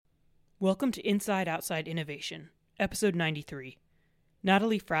Welcome to Inside Outside Innovation, Episode 93.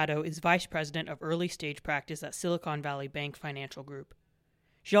 Natalie Fratto is Vice President of Early Stage Practice at Silicon Valley Bank Financial Group.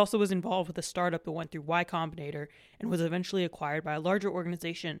 She also was involved with a startup that went through Y Combinator and was eventually acquired by a larger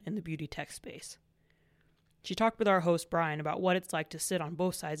organization in the beauty tech space. She talked with our host Brian about what it's like to sit on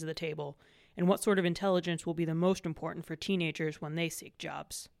both sides of the table and what sort of intelligence will be the most important for teenagers when they seek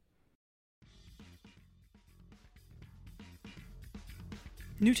jobs.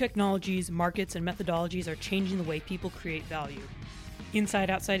 New technologies, markets, and methodologies are changing the way people create value. Inside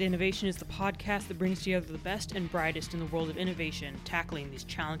Outside Innovation is the podcast that brings together the best and brightest in the world of innovation, tackling these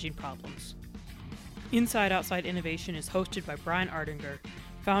challenging problems. Inside Outside Innovation is hosted by Brian Ardinger,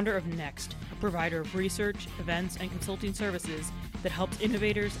 founder of Next, a provider of research, events, and consulting services that helps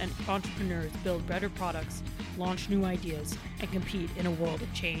innovators and entrepreneurs build better products, launch new ideas, and compete in a world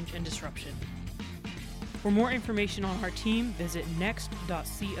of change and disruption. For more information on our team, visit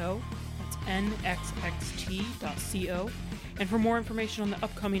next.co, that's nxxt.co, and for more information on the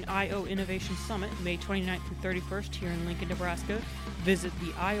upcoming I/O Innovation Summit, May 29th through 31st here in Lincoln, Nebraska, visit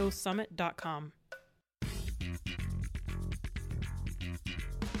theiosummit.com.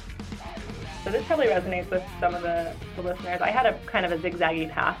 So this probably resonates with some of the listeners. I had a kind of a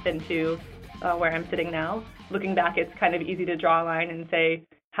zigzaggy path into where I'm sitting now. Looking back, it's kind of easy to draw a line and say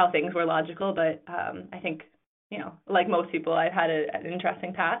how things were logical, but I think, like most people, I've had an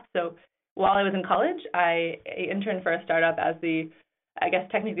interesting path. So while I was in college, I interned for a startup as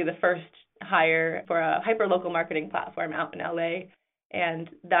technically the first hire for a hyper-local marketing platform out in LA. And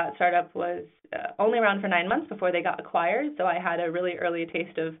that startup was only around for 9 months before they got acquired. So I had a really early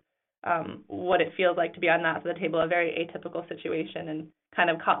taste of what it feels like to be on that side of the table, a very atypical situation, and kind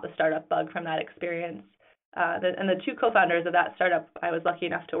of caught the startup bug from that experience. And the two co-founders of that startup I was lucky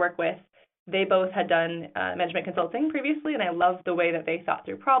enough to work with, they both had done management consulting previously, and I loved the way that they thought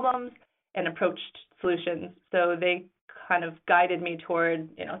through problems and approached solutions. So they kind of guided me toward,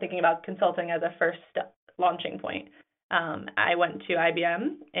 thinking about consulting as a first launching point. I went to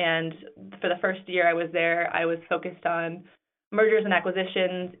IBM, and for the first year I was there, I was focused on mergers and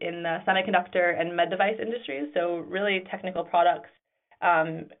acquisitions in the semiconductor and med device industries, so really technical products.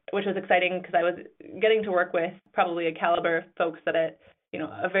 Which was exciting because I was getting to work with probably a caliber of folks that a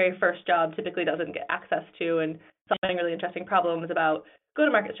very first job typically doesn't get access to, and solving really interesting problems about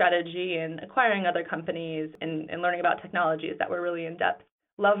go-to-market strategy and acquiring other companies and learning about technologies that were really in-depth.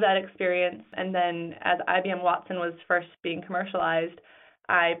 Love that experience. And then as IBM Watson was first being commercialized,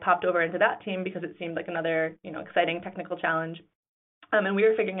 I popped over into that team because it seemed like another exciting technical challenge. And we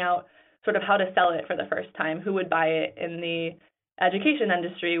were figuring out sort of how to sell it for the first time, who would buy it in the education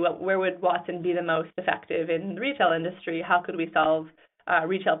industry, where would Watson be the most effective in the retail industry? How could we solve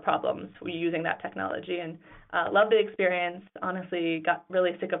retail problems using that technology? And loved the experience. Honestly, got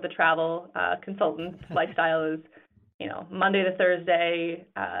really sick of the travel. Consultant lifestyle is, Monday to Thursday,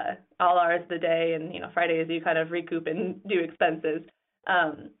 all hours of the day, and Fridays you kind of recoup and do expenses.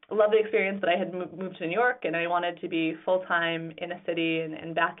 Loved the experience, but I had moved to New York, and I wanted to be full time in a city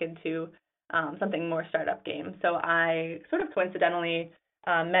and back into something more startup game. So I sort of coincidentally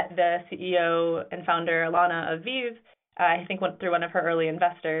met the CEO and founder, Alana of Vive. I think went through one of her early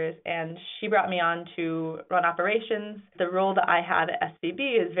investors, and she brought me on to run operations. The role that I had at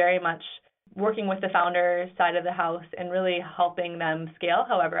SVB is very much working with the founder side of the house and really helping them scale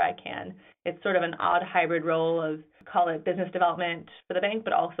however I can. It's sort of an odd hybrid role of, call it business development for the bank,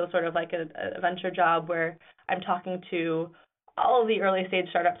 but also sort of like a venture job where I'm talking to all of the early stage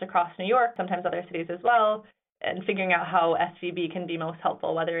startups across New York, sometimes other cities as well, and figuring out how SVB can be most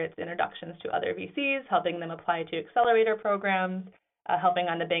helpful, whether it's introductions to other VCs, helping them apply to accelerator programs, helping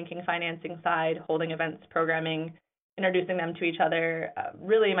on the banking financing side, holding events, programming, introducing them to each other.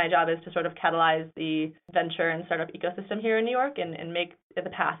 Really, my job is to sort of catalyze the venture and startup ecosystem here in New York and make the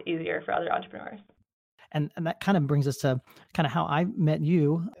path easier for other entrepreneurs. And that kind of brings us to kind of how I met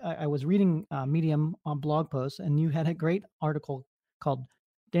you. I was reading Medium on blog posts, and you had a great article called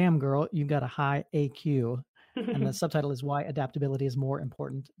 "Damn Girl, You Got a High AQ." And the subtitle is "Why Adaptability is More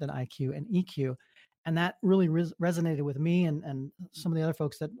Important Than IQ and EQ." And that really resonated with me and some of the other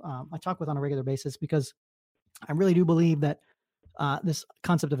folks that I talk with on a regular basis, because I really do believe that this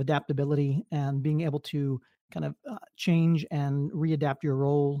concept of adaptability and being able to kind of change and readapt your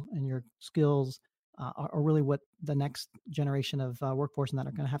role and your skills are really what the next generation of workforce and that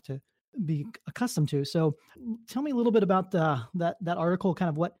are going to have to be accustomed to. So tell me a little bit about that article, kind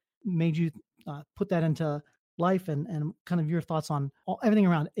of what made you put that into life and kind of your thoughts on everything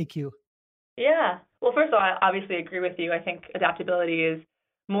around AQ. Yeah. Well, first of all, I obviously agree with you. I think adaptability is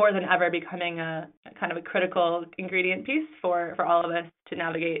more than ever becoming a kind of a critical ingredient piece for all of us to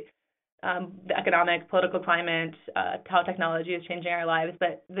navigate the economic, political climate, how technology is changing our lives.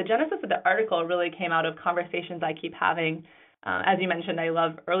 But the genesis of the article really came out of conversations I keep having. As you mentioned, I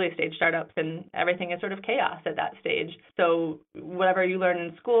love early stage startups, and everything is sort of chaos at that stage. So whatever you learn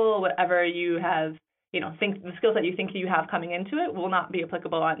in school, whatever you have, think the skills that you think you have coming into it will not be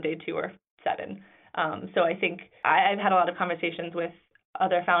applicable on day 2 or 7. So I think I've had a lot of conversations with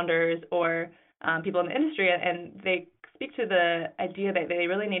other founders or people in the industry, and they speak to the idea that they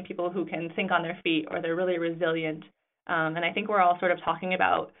really need people who can think on their feet, or they're really resilient. And I think we're all sort of talking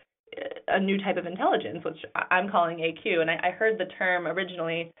about a new type of intelligence, which I'm calling AQ. And I heard the term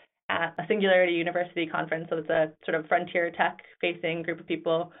originally at a Singularity University conference, so it's a sort of frontier tech-facing group of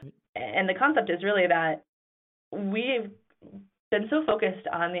people. And the concept is really that we've been so focused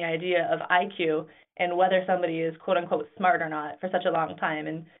on the idea of IQ and whether somebody is quote unquote smart or not for such a long time.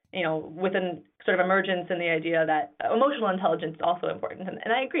 And, with an sort of emergence in the idea that emotional intelligence is also important.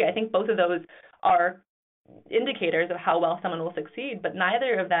 And I agree. I think both of those are indicators of how well someone will succeed, but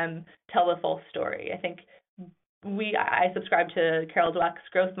neither of them tell the full story. I think I subscribe to Carol Dweck's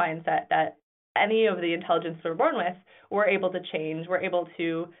growth mindset that any of the intelligence we're born with, we're able to change. We're able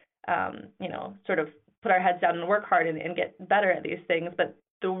to, sort of put our heads down and work hard and get better at these things. But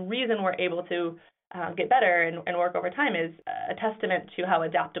the reason we're able to get better and work over time is a testament to how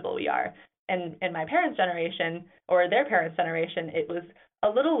adaptable we are. And in my parents' generation or their parents' generation, it was a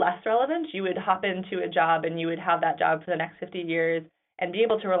little less relevant. You would hop into a job and you would have that job for the next 50 years and be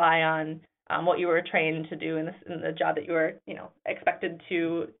able to rely on what you were trained to do in the job that you were, expected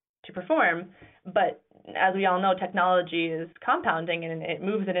to perform. But as we all know, technology is compounding and it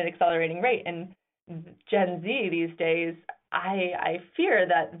moves at an accelerating rate. And Gen Z these days, I fear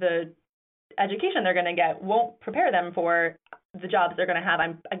that the education they're going to get won't prepare them for the jobs they're going to have.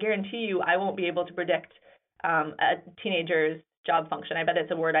 I guarantee you I won't be able to predict a teenager's job function. I bet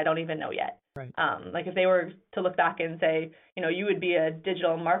it's a word I don't even know yet. Right. Like if they were to look back and say, you would be a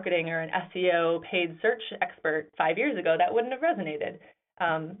digital marketing or an SEO paid search expert 5 years ago, that wouldn't have resonated.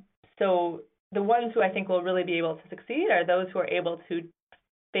 So the ones who I think will really be able to succeed are those who are able to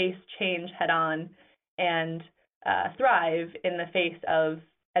face change head on and thrive in the face of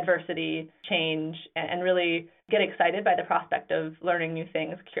adversity, change, and really get excited by the prospect of learning new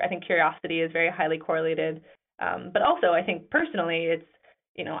things. I think curiosity is very highly correlated. But also, I think personally, it's,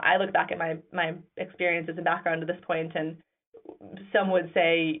 I look back at my experiences and background to this point, and some would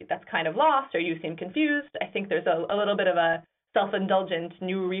say that's kind of lost or you seem confused. I think there's a little bit of a self-indulgent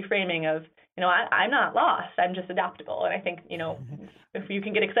new reframing of, I'm not lost, I'm just adaptable. And I think, if you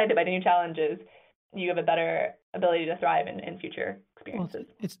can get excited by the new challenges, you have a better ability to thrive in future experiences.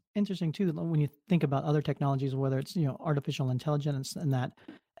 Well, it's interesting too when you think about other technologies, whether it's artificial intelligence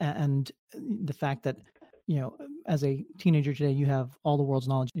and the fact that as a teenager today you have all the world's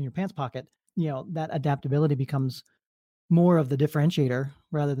knowledge in your pants pocket. That adaptability becomes more of the differentiator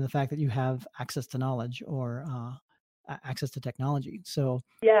rather than the fact that you have access to knowledge or access to technology. So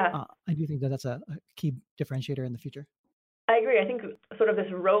yeah, I do think that that's a key differentiator in the future. I agree. I think sort of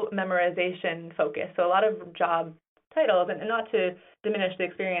this rote memorization focus. So a lot of job titles, and not to diminish the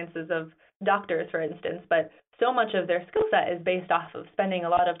experiences of doctors, for instance, but so much of their skill set is based off of spending a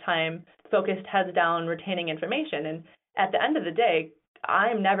lot of time focused, heads down, retaining information. And at the end of the day,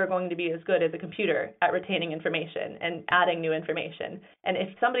 I'm never going to be as good as a computer at retaining information and adding new information. And if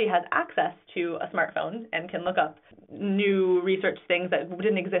somebody has access to a smartphone and can look up new research things that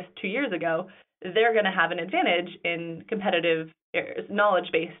didn't exist 2 years ago, they're going to have an advantage in competitive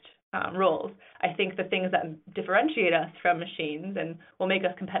knowledge-based roles. I think the things that differentiate us from machines and will make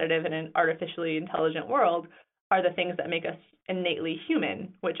us competitive in an artificially intelligent world are the things that make us innately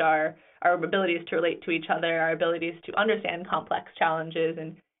human, which are our abilities to relate to each other, our abilities to understand complex challenges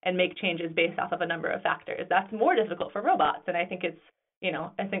and make changes based off of a number of factors. That's more difficult for robots, and I think it's,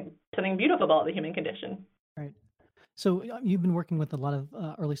 something beautiful about the human condition. Right. So you've been working with a lot of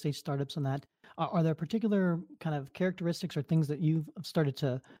early stage startups on that. Are there particular kind of characteristics or things that you've started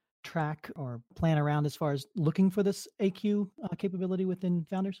to track or plan around as far as looking for this AQ capability within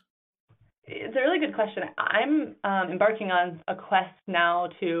founders? It's a really good question. I'm embarking on a quest now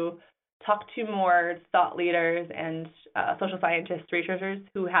to talk to more thought leaders and social scientists, researchers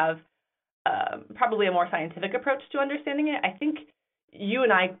who have probably a more scientific approach to understanding it. I think you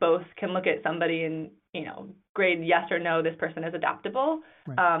and I both can look at somebody and, grade yes or no, this person is adaptable.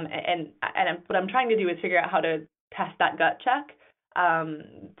 Right. What I'm trying to do is figure out how to test that gut check.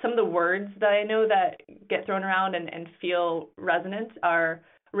 Some of the words that I know that get thrown around and feel resonant are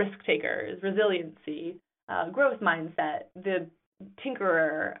risk takers, resiliency, growth mindset, the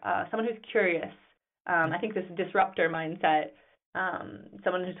tinkerer, someone who's curious. I think this disruptor mindset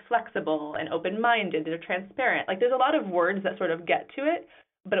someone who's flexible and open-minded, they're transparent. Like there's a lot of words that sort of get to it,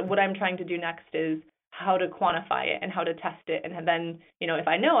 but what I'm trying to do next is how to quantify it and how to test it. And then, if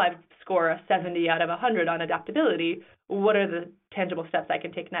I know I score a 70 out of 100 on adaptability, what are the tangible steps I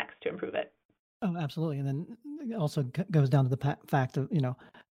can take next to improve it? Oh, absolutely. And then it also goes down to the fact of,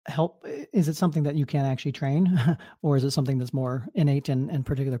 help. Is it something that you can actually train or is it something that's more innate in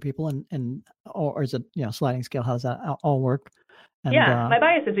particular people or is it, sliding scale? How does that all work? And, my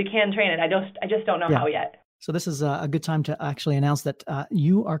bias is we can train it. I just don't know how yet. So this is a good time to actually announce that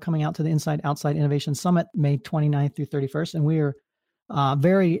you are coming out to the Inside Outside Innovation Summit, May 29th through 31st. And we are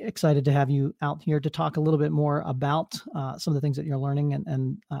very excited to have you out here to talk a little bit more about some of the things that you're learning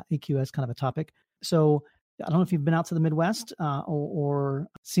and EQ as kind of a topic. So I don't know if you've been out to the Midwest or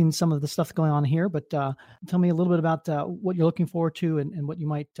seen some of the stuff going on here, but tell me a little bit about what you're looking forward to and what you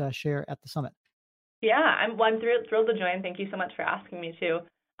might share at the summit. Yeah, I'm thrilled to join. Thank you so much for asking me to.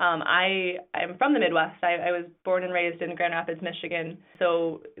 I'm from the Midwest. I was born and raised in Grand Rapids, Michigan.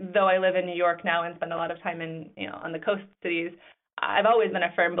 So though I live in New York now and spend a lot of time on the coast cities, I've always been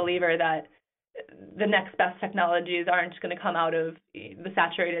a firm believer that the next best technologies aren't going to come out of the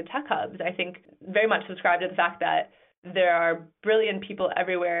saturated tech hubs. I think very much subscribe to the fact that there are brilliant people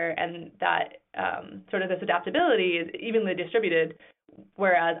everywhere and that sort of this adaptability is evenly distributed,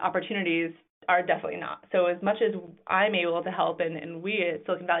 whereas opportunities are definitely not. So as much as I'm able to help and we at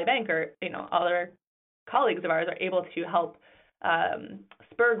Silicon Valley Bank or other colleagues of ours are able to help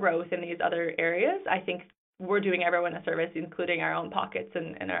spur growth in these other areas, I think we're doing everyone a service, including our own pockets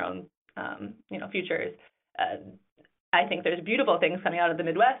and our own futures. I think there's beautiful things coming out of the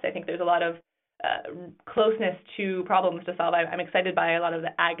Midwest. I think there's a lot of closeness to problems to solve. I'm excited by a lot of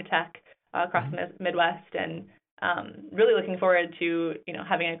the ag tech across the Midwest and really looking forward to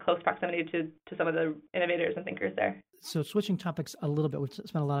having a close proximity to some of the innovators and thinkers there. So switching topics a little bit, we've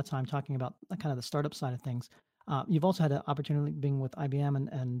spent a lot of time talking about kind of the startup side of things. You've also had an opportunity being with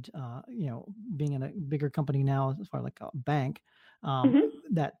IBM and being in a bigger company now as far as like a bank,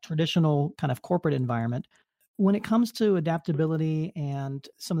 that traditional kind of corporate environment. When it comes to adaptability and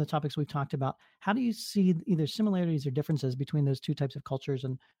some of the topics we've talked about, how do you see either similarities or differences between those two types of cultures,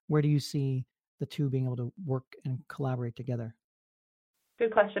 and where do you see the two being able to work and collaborate together?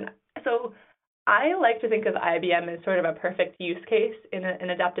 Good question. So I like to think of IBM as sort of a perfect use case in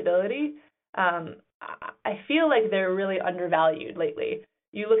adaptability. I feel like they're really undervalued lately.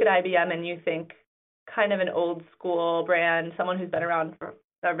 You look at IBM and you think kind of an old school brand, someone who's been around for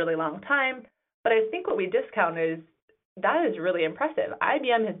a really long time. But I think what we discount is that is really impressive.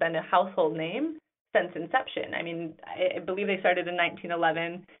 IBM has been a household name since inception. I mean, I believe they started in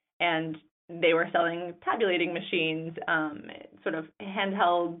 1911 and they were selling tabulating machines, sort of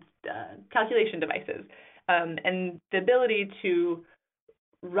handheld calculation devices. And the ability to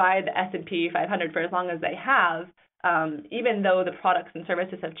ride the S&P 500 for as long as they have, even though the products and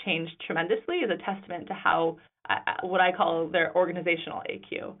services have changed tremendously, is a testament to how, what I call their organizational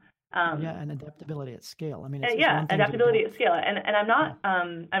AQ. And adaptability at scale. I mean, adaptability at scale. And I'm not,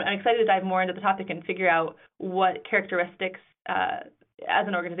 I'm excited to dive more into the topic and figure out what characteristics as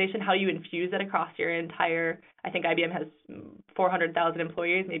an organization, how you infuse it across your entire, I think IBM has 400,000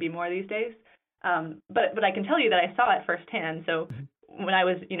 employees, maybe more these days. But I can tell you that I saw it firsthand. So when I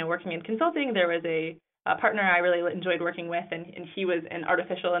was, working in consulting, there was a partner I really enjoyed working with, and he was an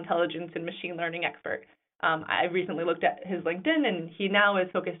artificial intelligence and machine learning expert. I recently looked at his LinkedIn, and he now is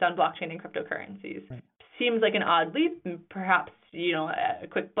focused on blockchain and cryptocurrencies. Right. Seems like an odd leap. Perhaps, a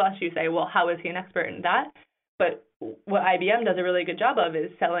quick blush, you say, well, how is he an expert in that? But what IBM does a really good job of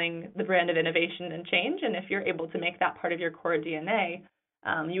is selling the brand of innovation and change. And if you're able to make that part of your core DNA,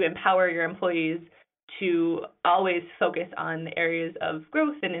 you empower your employees to always focus on the areas of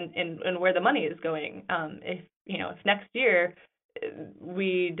growth and where the money is going. If next year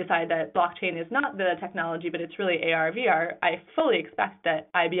we decide that blockchain is not the technology, but it's really AR, VR, I fully expect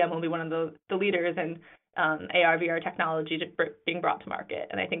that IBM will be one of the leaders in AR, VR technology being brought to market.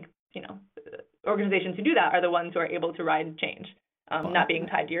 And I think, organizations who do that are the ones who are able to ride change, not being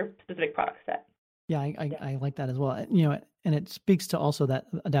tied to your specific product set. Yeah, I like that as well. And it speaks to also that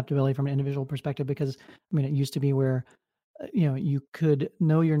adaptability from an individual perspective, because, it used to be where, you could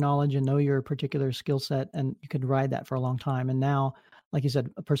know your knowledge and know your particular skill set and you could ride that for a long time. And now, like you said,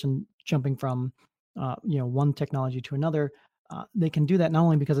 a person jumping from, one technology to another, they can do that not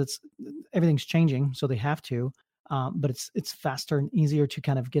only because everything's changing, so they have to, but it's faster and easier to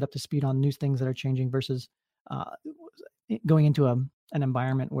kind of get up to speed on new things that are changing versus going into an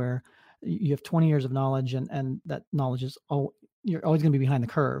environment where you have 20 years of knowledge and that knowledge is you're always going to be behind the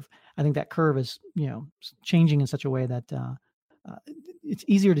curve. I think that curve is, changing in such a way that it's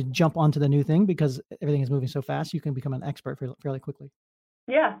easier to jump onto the new thing because everything is moving so fast. You can become an expert fairly quickly.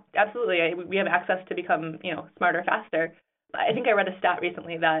 Yeah, absolutely. We have access to become, smarter, faster. I think I read a stat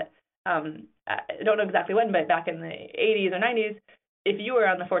recently that I don't know exactly when, but back in the 80s or 90s, if you were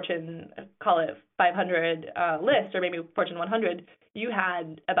on the Fortune, call it 500 list, or maybe Fortune 100, you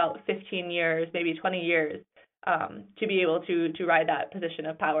had about 15 years, maybe 20 years to be able to ride that position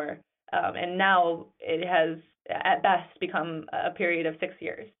of power. And now it has, at best, become a period of 6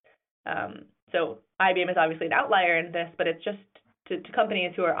 years. So IBM is obviously an outlier in this, but it's just to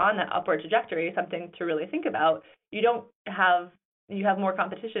companies who are on that upward trajectory, something to really think about. You have more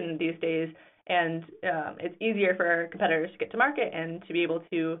competition these days, and it's easier for competitors to get to market and to be able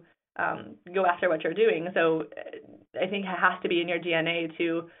to go after what you're doing. So I think it has to be in your DNA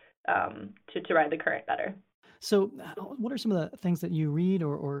to ride the current better. So what are some of the things that you read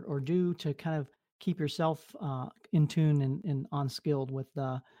or do to kind of keep yourself in tune and on-skilled with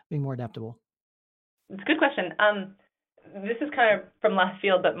being more adaptable? It's a good question. This is kind of from left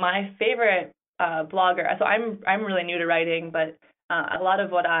field, but my favorite blogger, so I'm really new to writing, but a lot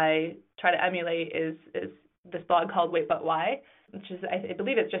of what I try to emulate is this blog called Wait But Why, which is, I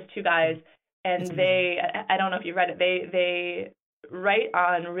believe it's just two guys, and I don't know if you've read it, they write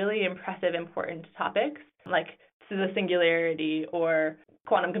on really impressive, important topics, like the singularity or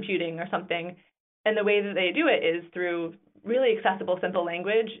quantum computing or something, and the way that they do it is through really accessible, simple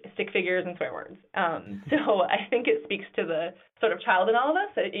language, stick figures, and swear words. So I think it speaks to the sort of child in all of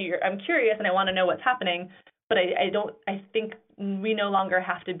us. I'm curious and I want to know what's happening, but I think we no longer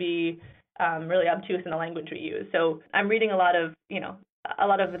have to be really obtuse in the language we use. So I'm reading a lot of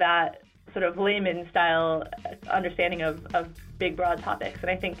that sort of layman style understanding of big, broad topics. And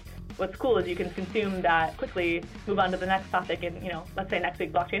I think what's cool is you can consume that quickly, move on to the next topic, and let's say next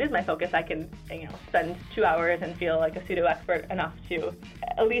week blockchain is my focus. I can spend 2 hours and feel like a pseudo expert enough to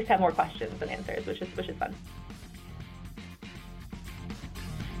at least have more questions than answers, which is fun.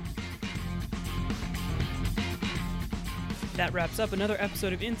 That wraps up another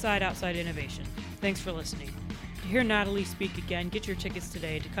episode of Inside Outside Innovation. Thanks for listening. To hear Natalie speak again, get your tickets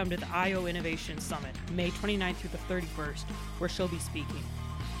today to come to the I/O Innovation Summit, May 29th through the 31st, where she'll be speaking.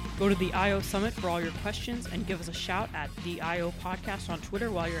 Go to the I/O Summit for all your questions and give us a shout at the I/O Podcast on Twitter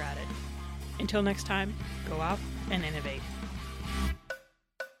while you're at it. Until next time, go out and innovate.